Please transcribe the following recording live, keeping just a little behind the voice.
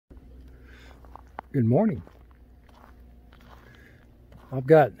Good morning. I've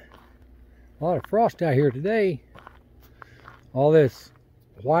got a lot of frost out here today. All this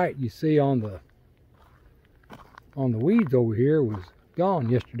white you see on the weeds over here was gone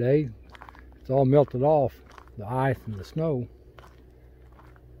yesterday. It's all melted off, the ice and the snow.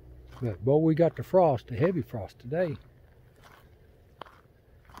 But boy, we got the frost, the heavy frost today.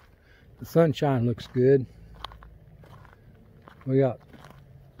 The sunshine looks good. We got,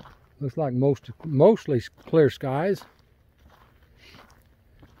 looks like mostly clear skies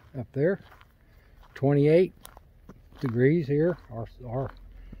up there. 28 degrees here, our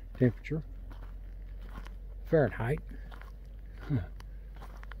temperature, Fahrenheit. It's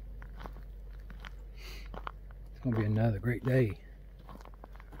going to be another great day.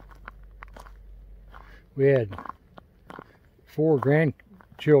 We had 4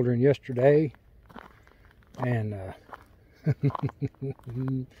 grandchildren yesterday, and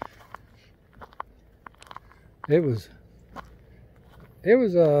it was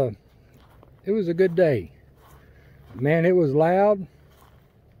a good day. Man, it was loud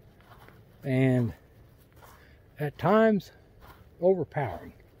and at times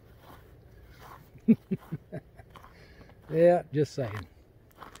overpowering. Yeah, just saying.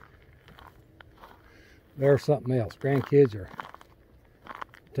 There's something else. Grandkids are,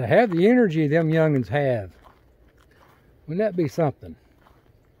 to have the energy them youngins have, wouldn't that be something?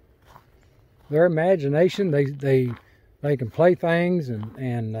 Their imagination, they can play things,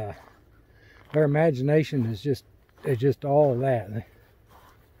 and their imagination is just all that.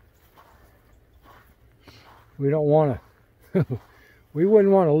 We don't want to we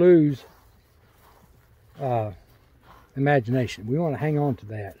wouldn't want to lose imagination. We want to hang on to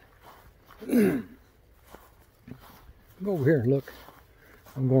that. Go over here and look.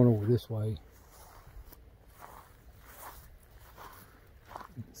 I'm going over this way.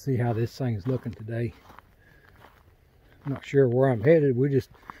 See how this thing is looking today. I'm not sure where I'm headed. We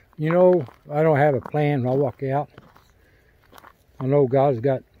just, you know, I don't have a plan when I walk out. I know God's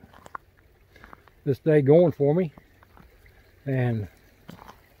got this day going for me, and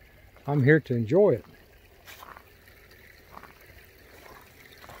I'm here to enjoy it.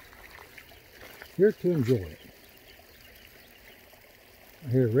 Here to enjoy it. I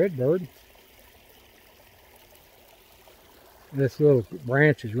hear a redbird. This little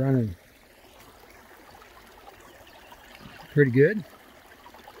branch is running pretty good.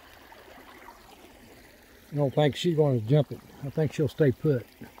 I don't think she's going to jump it. I think she'll stay put.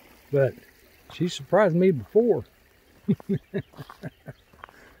 But she surprised me before.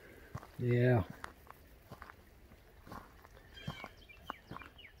 Yeah.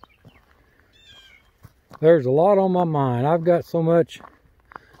 There's a lot on my mind. I've got so much.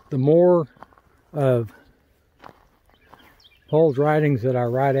 The more of Paul's writings that I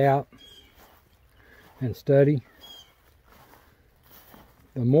write out and study,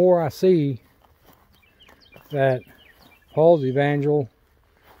 the more I see that Paul's evangel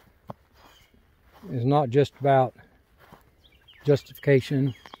is not just about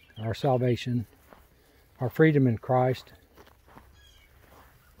justification, our salvation, our freedom in Christ.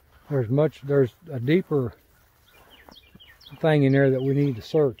 There's a deeper thing in there that we need to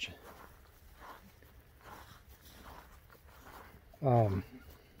search.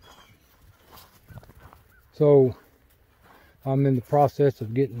 So I'm in the process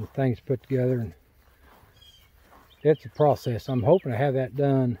of getting things put together, and it's a process. I'm hoping to have that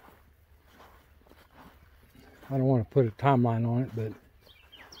done. I don't want to put a timeline on it, but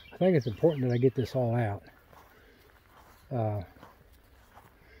I think it's important that I get this all out.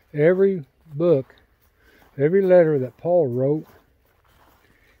 Every book, every letter that Paul wrote,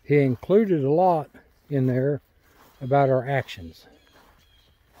 he included a lot in there about our actions.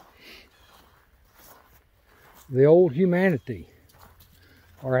 The old humanity,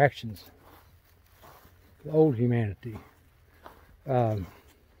 our actions. The old humanity. And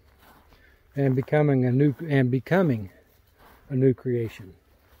becoming a new creation.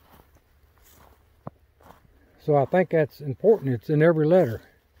 So I think that's important. It's in every letter.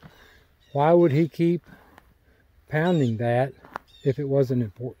 Why would he keep pounding that if it wasn't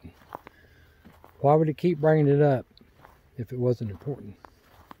important? Why would he keep bringing it up if it wasn't important?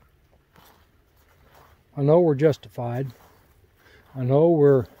 I know we're justified. I know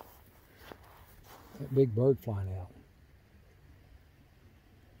we're... That big bird flying out.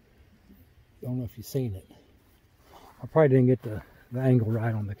 Don't know if you've seen it. I probably didn't get the angle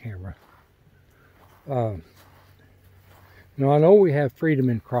right on the camera. I know we have freedom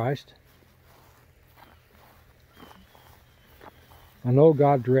in Christ. I know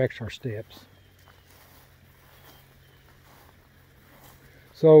God directs our steps.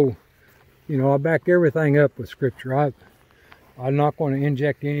 So You know, I back everything up with Scripture. I'm not going to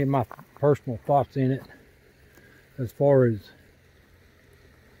inject any of my personal thoughts in it as far as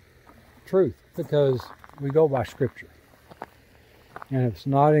truth, because we go by Scripture. And if it's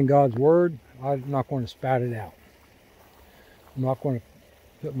not in God's Word, I'm not going to spout it out. I'm not going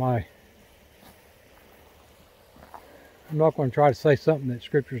to I'm not going to try to say something that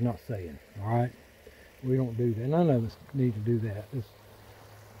Scripture's not saying. All right? We don't do that. None of us need to do that.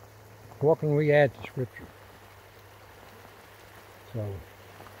 What can we add to Scripture? So,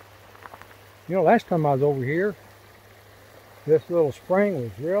 you know, last time I was over here, this little spring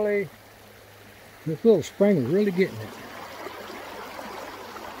was really getting it.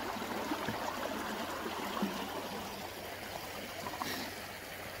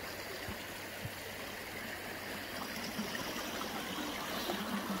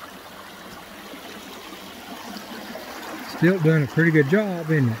 Still doing a pretty good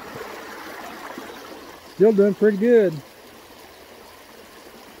job, isn't it? Still doing pretty good.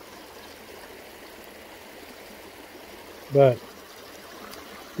 But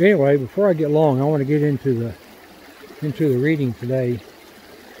anyway, before I get long, I want to get into the reading today.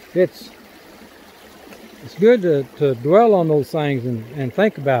 It's good to dwell on those things and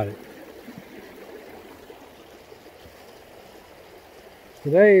think about it.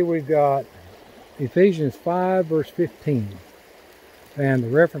 Today we've got Ephesians 5 verse 15 and the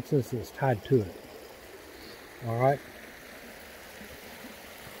references that's tied to it. Alright?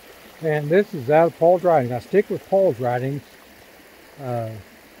 And this is out of Paul's writings. I stick with Paul's writings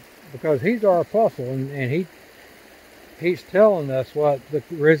because he's our apostle, and he's telling us what the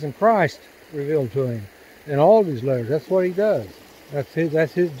risen Christ revealed to him in all of his letters. That's what he does. That's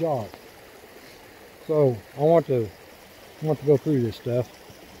his job. So I want to go through this stuff.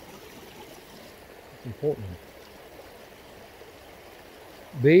 It's important.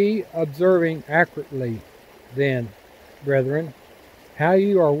 Be observing accurately then, brethren, how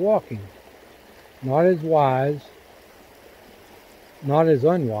you are walking, not as wise, not as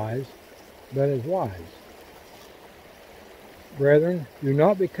unwise, but as wise. Brethren, do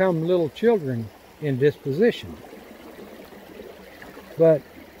not become little children in disposition, but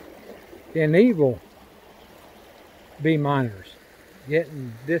in evil be minors, yet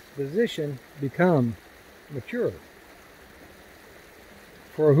in disposition become mature.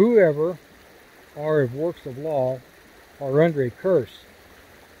 For whoever are of works of law are under a curse.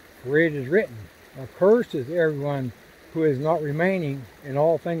 For it is written, accursed is everyone who is not remaining in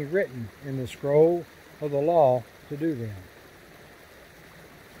all things written in the scroll of the law to do them.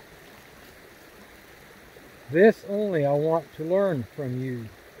 This only I want to learn from you.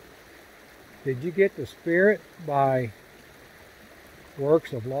 Did you get the Spirit by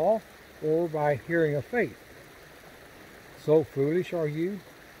works of law or by hearing of faith? So foolish are you?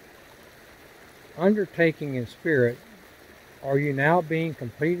 Undertaking in spirit, are you now being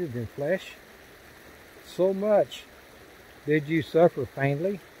completed in flesh? So much did you suffer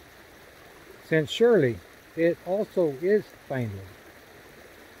faintly, since surely it also is faintly.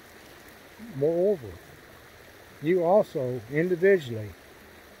 Moreover, you also individually,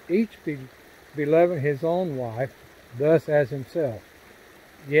 each be loving his own wife, thus as himself,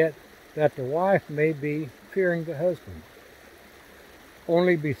 yet that the wife may be fearing the husband.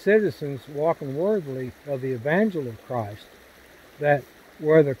 Only be citizens walking worthily of the evangel of Christ, that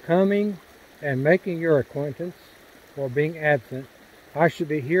whether coming and making your acquaintance or being absent, I should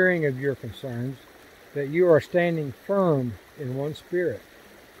be hearing of your concerns, that you are standing firm in one spirit.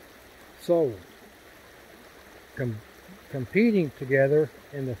 So, competing together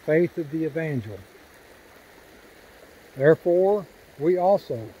in the faith of the evangel. Therefore, we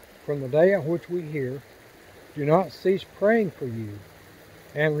also, from the day on which we hear, do not cease praying for you,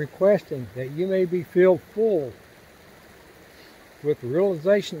 and requesting that you may be filled full with the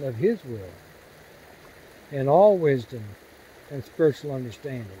realization of his will, in all wisdom and spiritual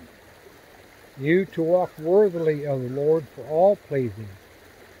understanding. You to walk worthily of the Lord for all pleasing,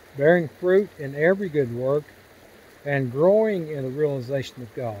 bearing fruit in every good work, and growing in the realization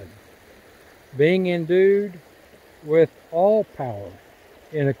of God, being endued with all power,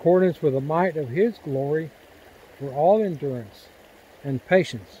 in accordance with the might of his glory, for all endurance and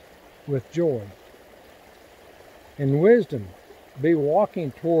patience with joy. In wisdom, be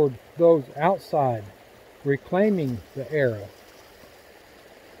walking toward those outside, reclaiming the era.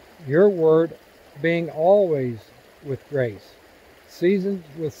 Your word being always with grace, seasoned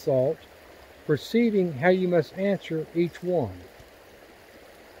with salt, perceiving how you must answer each one.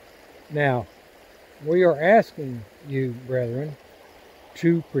 Now, we are asking you, brethren,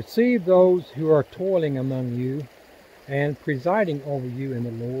 to perceive those who are toiling among you and presiding over you in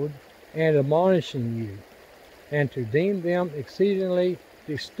the Lord, and admonishing you, and to deem them exceedingly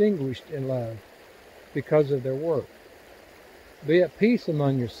distinguished in love because of their work. Be at peace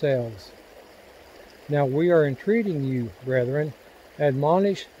among yourselves. Now we are entreating you, brethren,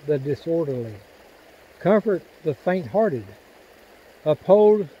 admonish the disorderly, comfort the faint-hearted,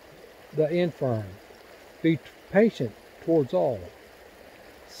 uphold the infirm, be patient towards all.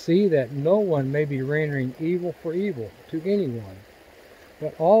 See that no one may be rendering evil for evil to anyone,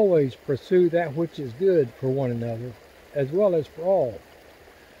 but always pursue that which is good for one another, as well as for all.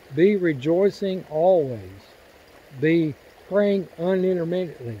 Be rejoicing always. Be praying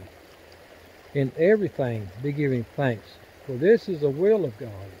unintermittently. In everything be giving thanks, for this is the will of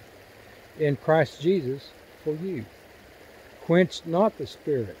God in Christ Jesus for you. Quench not the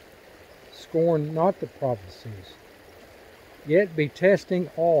spirit, scorn not the prophecies, yet be testing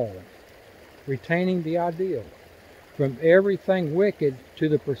all, retaining the ideal. From everything wicked to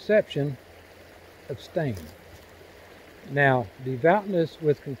the perception, abstain. Now, devoutness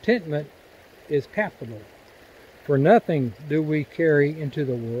with contentment is capital. For nothing do we carry into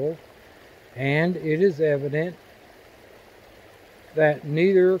the world, and it is evident that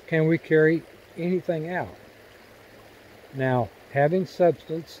neither can we carry anything out. Now, having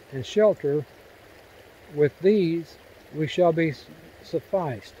substance and shelter, with these we shall be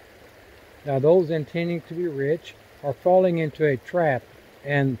sufficed. Now, those intending to be rich are falling into a trap,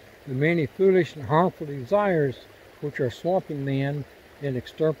 and the many foolish and harmful desires which are swamping men in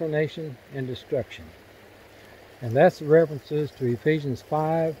extermination and destruction. And that's the references to Ephesians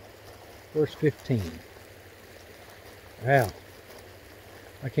 5, verse 15. Wow.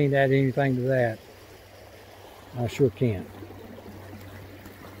 I can't add anything to that. I sure can't.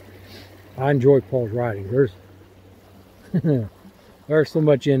 I enjoy Paul's writing. There's so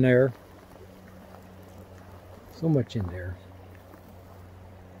much in there. So much in there.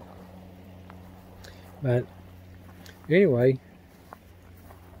 But anyway,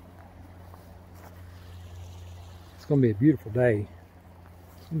 it's going to be a beautiful day.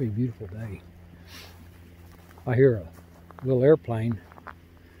 It's going to be a beautiful day. I hear a little airplane.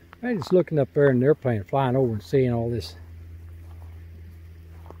 I'm just looking up there in the airplane flying over and seeing all this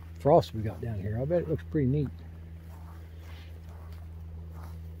frost we got down here. I bet it looks pretty neat.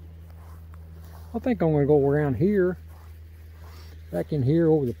 I think I'm going to go around here, back in here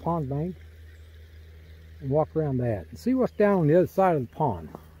over the pond bank, and walk around that and see what's down on the other side of the pond.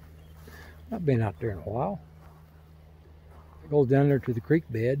 I've been out there in a while. It goes down there to the creek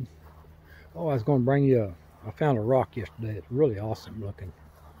bed. Oh, I was going to bring you I found a rock yesterday. It's really awesome looking.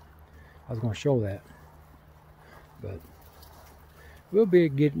 I was going to show that, but we'll be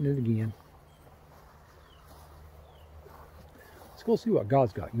getting it again. Let's go see what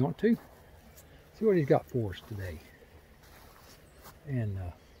God's got. You want to? See what He's got for us today. And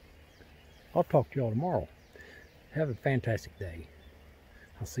I'll talk to y'all tomorrow. Have a fantastic day.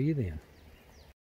 I'll see you then.